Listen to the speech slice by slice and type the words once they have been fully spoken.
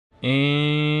And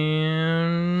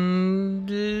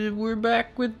we're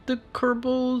back with the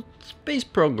Kerbal Space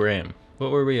Program. What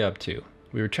were we up to?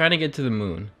 We were trying to get to the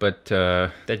moon, but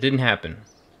that didn't happen.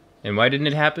 And why didn't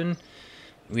it happen?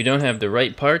 We don't have the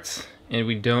right parts, and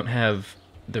we don't have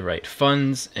the right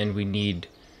funds, and we need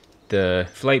the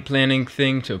flight planning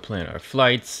thing to plan our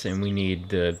flights, and we need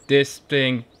this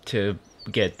thing to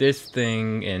get this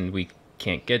thing, and we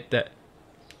can't get that.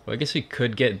 Well, I guess we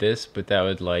could get this, but that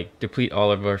would like deplete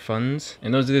all of our funds.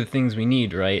 And those are the things we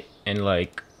need, right? And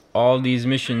like all these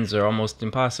missions are almost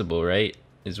impossible, right?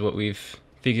 Is what we've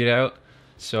figured out.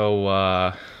 So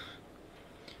I've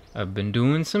been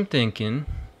doing some thinking,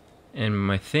 and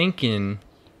my thinking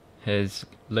has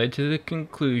led to the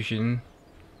conclusion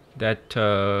that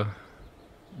now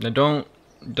don't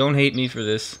hate me for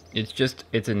this.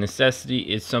 It's a necessity.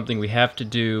 It's something we have to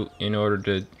do in order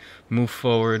to move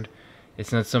forward.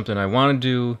 It's not something I want to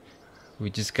do. We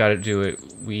just gotta do it.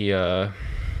 We gotta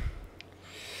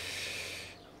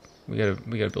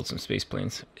build some space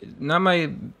planes. Not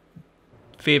my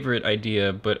favorite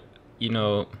idea, but you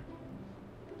know,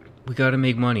 we gotta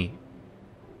make money.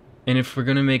 And if we're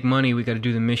gonna make money, we gotta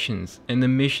do the missions. And the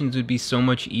missions would be so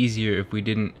much easier if we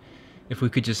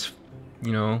could just,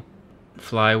 you know,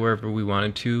 fly wherever we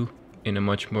wanted to in a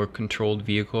much more controlled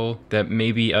vehicle that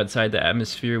maybe outside the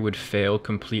atmosphere would fail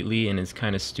completely and is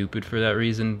kind of stupid for that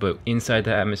reason, but inside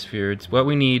the atmosphere it's what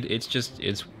we need. It's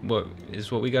what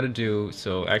we got to do.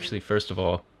 So actually, first of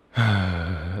all,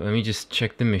 let me just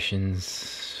check the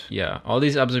missions. Yeah, all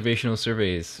these observational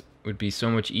surveys would be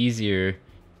so much easier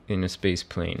in a space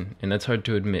plane, and that's hard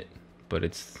to admit, but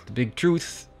it's the big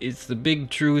truth. It's the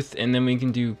big truth. And then we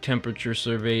can do temperature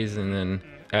surveys, and then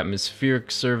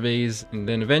atmospheric surveys, and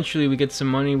then eventually we get some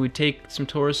money, we take some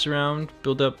tourists around,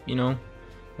 build up, you know,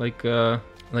 like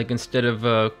instead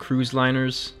of cruise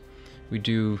liners, we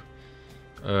do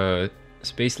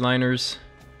space liners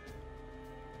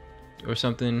or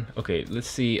something. Okay, let's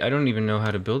see. I don't even know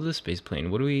how to build a space plane.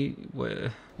 What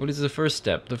is the first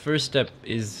step? The first step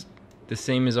is the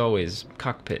same as always,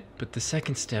 cockpit. But the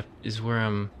second step is where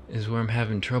I'm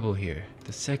having trouble here.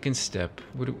 The second step,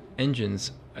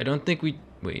 engines? I don't think we.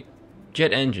 Wait,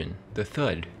 jet engine, the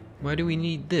thud. Why do we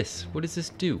need this? What does this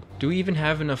do? Do we even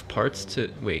have enough parts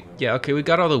to, wait, yeah, okay, we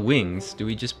got all the wings. Do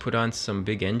we just put on some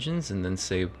big engines and then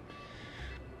say,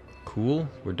 cool,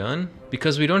 we're done?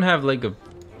 Because we don't have like a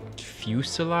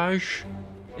fuselage,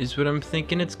 is what I'm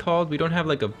thinking it's called. We don't have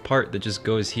like a part that just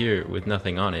goes here with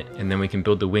nothing on it, and then we can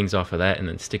build the wings off of that and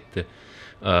then stick the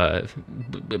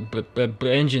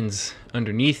engines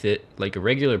underneath it like a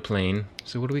regular plane.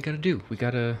 So what do we gotta do? We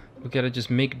gotta just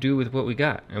make do with what we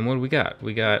got. And what do we got?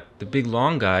 We got the big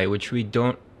long guy, which we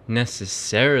don't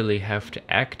necessarily have to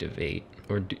activate,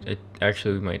 or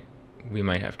actually we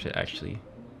might have to actually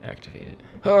activate it.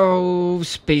 Oh,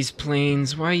 space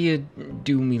planes, why you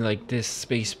do me like this,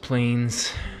 space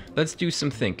planes? Let's do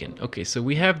some thinking. Okay, so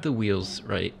we have the wheels,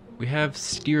 right? We have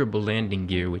steerable landing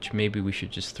gear, which maybe we should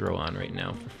just throw on right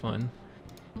now for fun.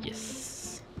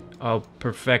 Yes. Oh,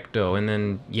 perfecto. And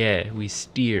then, yeah, we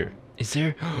steer. Is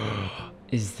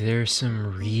there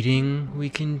some reading we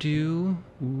can do?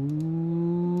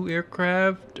 Ooh,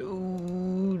 aircraft?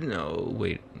 Ooh, no,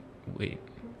 wait.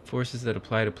 Forces that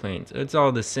apply to planes. It's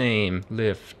all the same.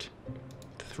 Lift,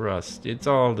 thrust, it's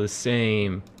all the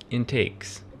same.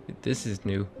 Intakes. This is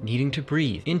new. Needing to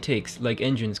breathe. Intakes, like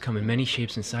engines, come in many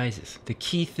shapes and sizes. The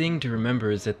key thing to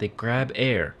remember is that they grab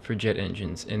air for jet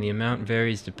engines, and the amount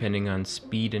varies depending on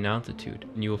speed and altitude.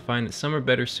 And you will find that some are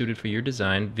better suited for your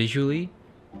design visually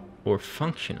or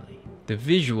functionally. The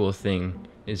visual thing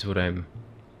is what I'm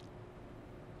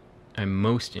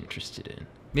most interested in.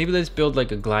 Maybe let's build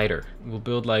like a glider. We'll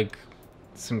build like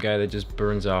some guy that just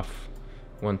burns off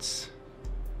once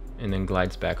and then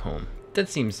glides back home. That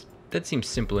seems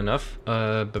simple enough.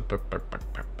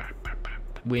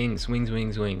 Wings.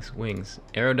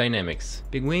 Aerodynamics.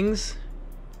 Big wings.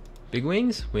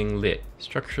 Wing lit.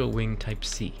 Structural wing type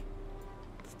C.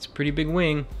 It's a pretty big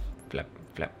wing. Flap.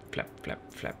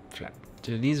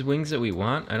 Do these wings that we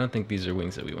want? I don't think these are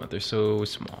wings that we want. They're so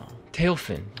small. Tail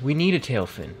fin. We need a tail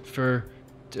fin for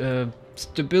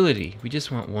stability. We just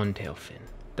want one tail fin.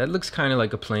 That looks kind of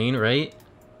like a plane, right?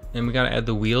 And we gotta add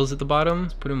the wheels at the bottom.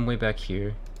 Let's put them way back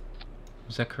here.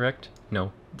 Is that correct?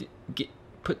 No.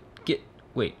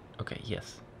 Wait. Okay,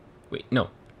 yes. Wait, no.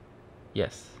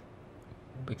 Yes.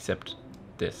 Except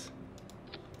this.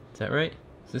 Is that right?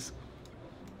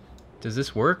 Does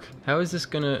this work? How is this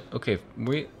gonna... Okay,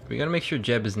 we gotta make sure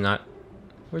Jeb is not...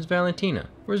 Where's Valentina?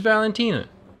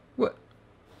 What?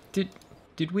 Did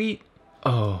we...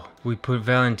 Oh, we put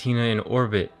Valentina in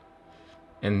orbit.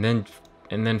 And then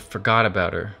and then forgot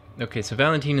about her. Okay, so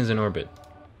Valentina's in orbit.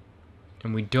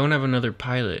 And we don't have another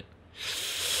pilot.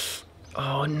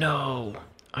 Oh no.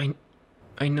 I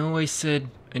know I said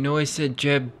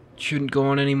Jeb shouldn't go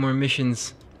on any more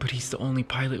missions, but he's the only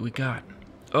pilot we got.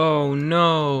 Oh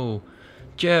no.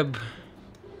 Jeb,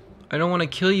 I don't want to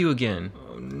kill you again.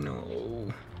 Oh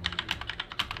no.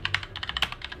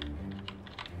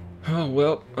 Oh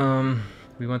well,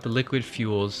 we want the liquid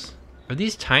fuels. Are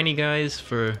these tiny guys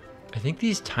for... I think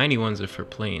these tiny ones are for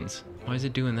planes. Why is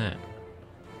it doing that?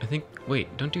 I think...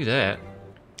 Wait, don't do that.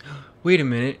 Wait a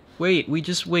minute. Wait, we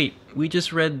just read...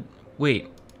 Wait,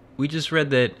 we just read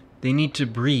that they need to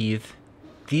breathe.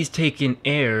 These take in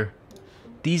air.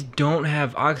 These don't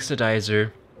have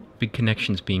oxidizer. Big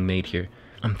connections being made here.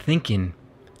 I'm thinking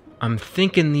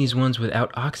these ones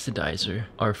without oxidizer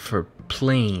are for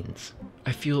planes.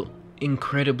 I feel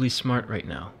incredibly smart right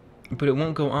now. But it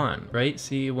won't go on, right?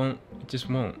 See, it just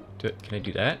won't. Can I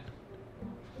do that?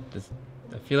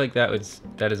 I feel like that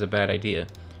is a bad idea.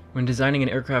 When designing an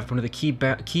aircraft, one of the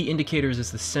key indicators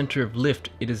is the center of lift.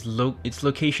 Its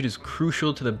location is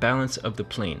crucial to the balance of the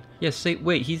plane. Yes,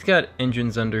 wait, he's got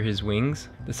engines under his wings.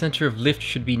 The center of lift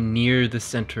should be near the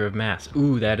center of mass.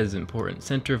 Ooh, that is important.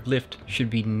 Center of lift should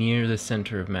be near the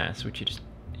center of mass, which it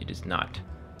is not.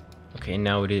 Okay,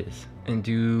 now it is. And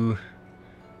do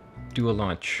a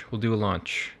launch. We'll do a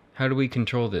launch. How do we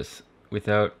control this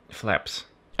without flaps?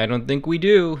 I don't think we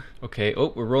do. Okay,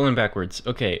 oh, we're rolling backwards.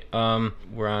 Okay,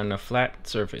 we're on a flat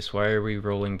surface. Why are we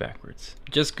rolling backwards?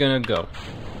 Just gonna go.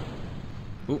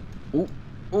 Ooh, ooh,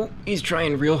 ooh, he's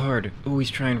trying real hard. Ooh, he's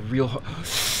trying real hard.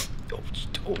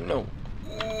 Oh no.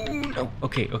 Ooh, no.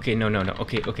 Okay, no.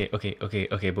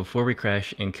 Okay. Before we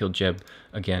crash and kill Jeb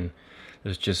again,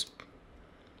 let's just...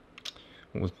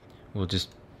 We'll just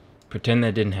pretend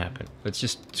that didn't happen. Let's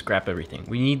just scrap everything.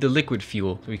 We need the liquid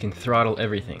fuel so we can throttle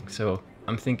everything. So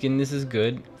I'm thinking this is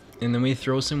good. And then we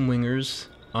throw some wingers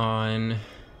on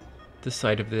the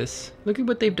side of this. Look at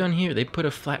what they've done here. They put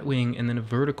a flat wing and then a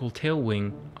vertical tail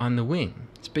wing on the wing.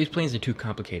 Space planes are too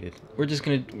complicated. We're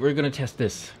gonna test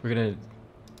this.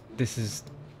 This is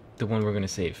the one we're gonna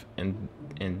save and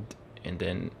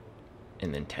then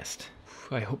test.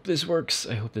 I hope this works.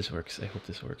 I hope this works.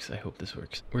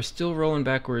 We're still rolling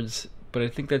backwards, but I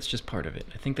think that's just part of it.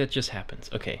 I think that just happens.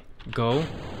 Okay, go,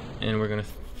 and we're gonna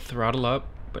throttle up,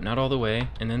 but not all the way,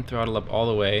 and then throttle up all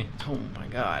the way. Oh my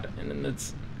god, and then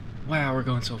that's... Wow, we're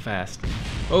going so fast.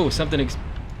 Oh,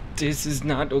 this is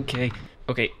not okay.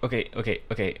 Okay,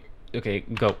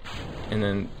 go. And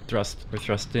then thrust. We're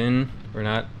thrust in. We're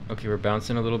not. Okay, we're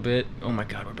bouncing a little bit. Oh my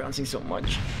god, we're bouncing so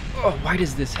much. Oh, why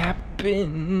does this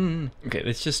happen? Okay,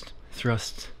 let's just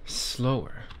thrust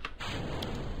slower.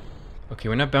 Okay,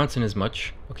 we're not bouncing as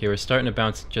much. Okay, we're starting to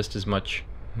bounce just as much.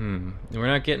 We're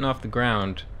not getting off the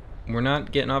ground. We're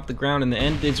not getting off the ground, and the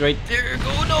end is right there.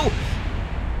 Oh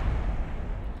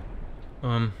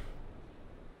no!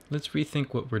 Let's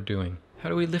rethink what we're doing. How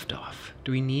do we lift off?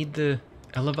 Do we need the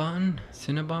Elevon?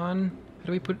 Cinnabon? How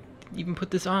do we even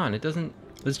put this on? It doesn't...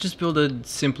 Let's just build a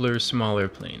simpler, smaller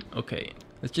plane. Okay,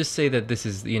 let's just say that this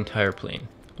is the entire plane.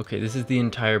 Okay, this is the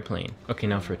entire plane. Okay,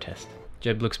 now for a test.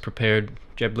 Jeb looks prepared.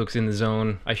 Jeb looks in the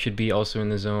zone. I should be also in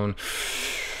the zone.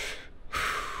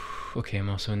 Okay, I'm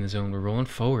also in the zone. We're rolling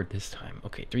forward this time.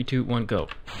 Okay, 3, 2, 1, go.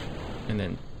 And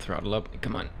then throttle up.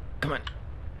 Come on.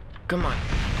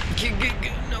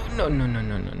 No.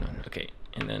 Okay,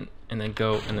 and then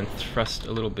go, and then thrust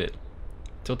a little bit.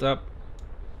 Tilt up.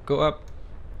 Go up.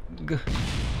 Go.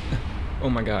 Oh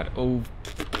my god. Oh.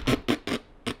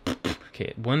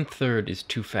 Okay, 1/3 is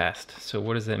too fast. So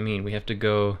what does that mean? We have to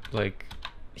go like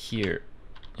here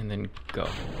and then go.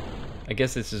 I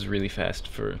guess this is really fast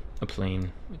for a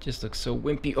plane. It just looks so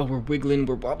wimpy. Oh, we're wiggling,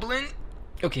 we're wobbling.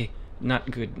 Okay,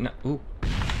 not good. Ooh.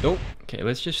 Nope. Okay,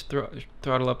 let's just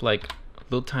throttle up like a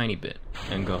little tiny bit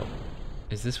and go.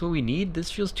 Is this what we need? This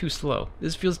feels too slow.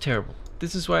 This feels terrible.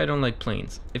 This is why I don't like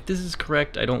planes. If this is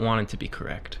correct, I don't want it to be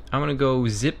correct. I'm gonna go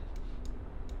zip.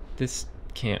 This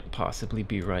can't possibly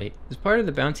be right. Is part of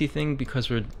the bouncy thing because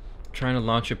we're trying to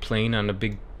launch a plane on a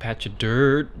big patch of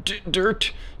dirt?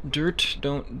 Dirt.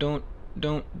 Don't.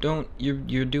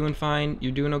 You're doing fine.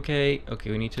 You're doing okay. Okay,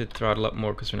 we need to throttle up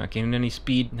more because we're not gaining any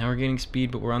speed. Now we're gaining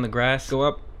speed, but we're on the grass. Go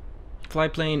up. Fly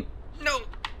plane. No.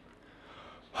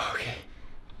 Okay.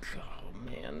 Oh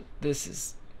man, this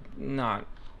is not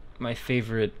my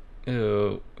favorite.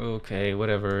 Oh, okay,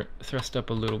 whatever. Thrust up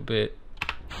a little bit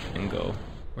and go.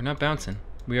 We're not bouncing.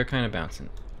 We are kind of bouncing.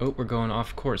 Oh, we're going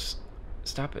off course.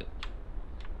 Stop it.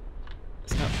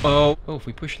 Stop. Oh, if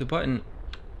we push the button,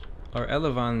 our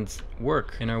elevons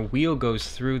work and our wheel goes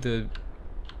through the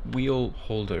wheel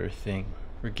holder thing.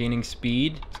 We're gaining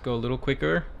speed. Let's go a little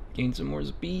quicker. Gain some more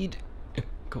speed.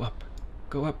 Go up.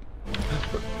 Go up.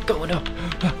 We're going up.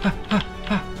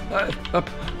 Up.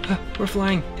 We're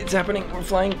flying. It's happening. We're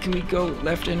flying. Can we go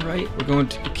left and right? We're going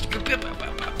to...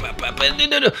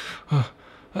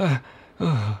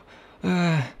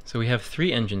 So we have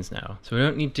 3 engines now. So we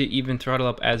don't need to even throttle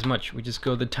up as much. We just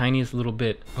go the tiniest little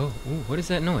bit. Oh, ooh, what is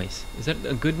that noise? Is that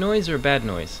a good noise or a bad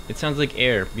noise? It sounds like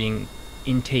air being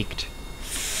intaked.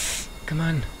 Come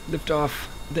on, lift off.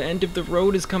 The end of the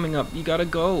road is coming up. You gotta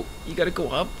go. You gotta go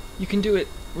up. You can do it.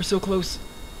 We're so close.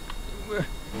 We're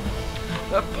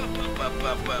up.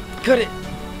 Cut it.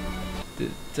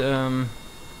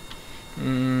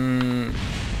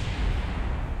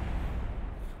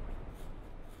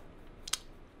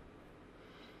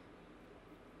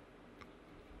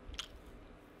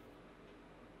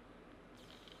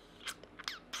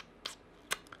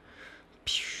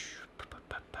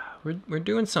 We're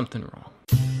doing something wrong.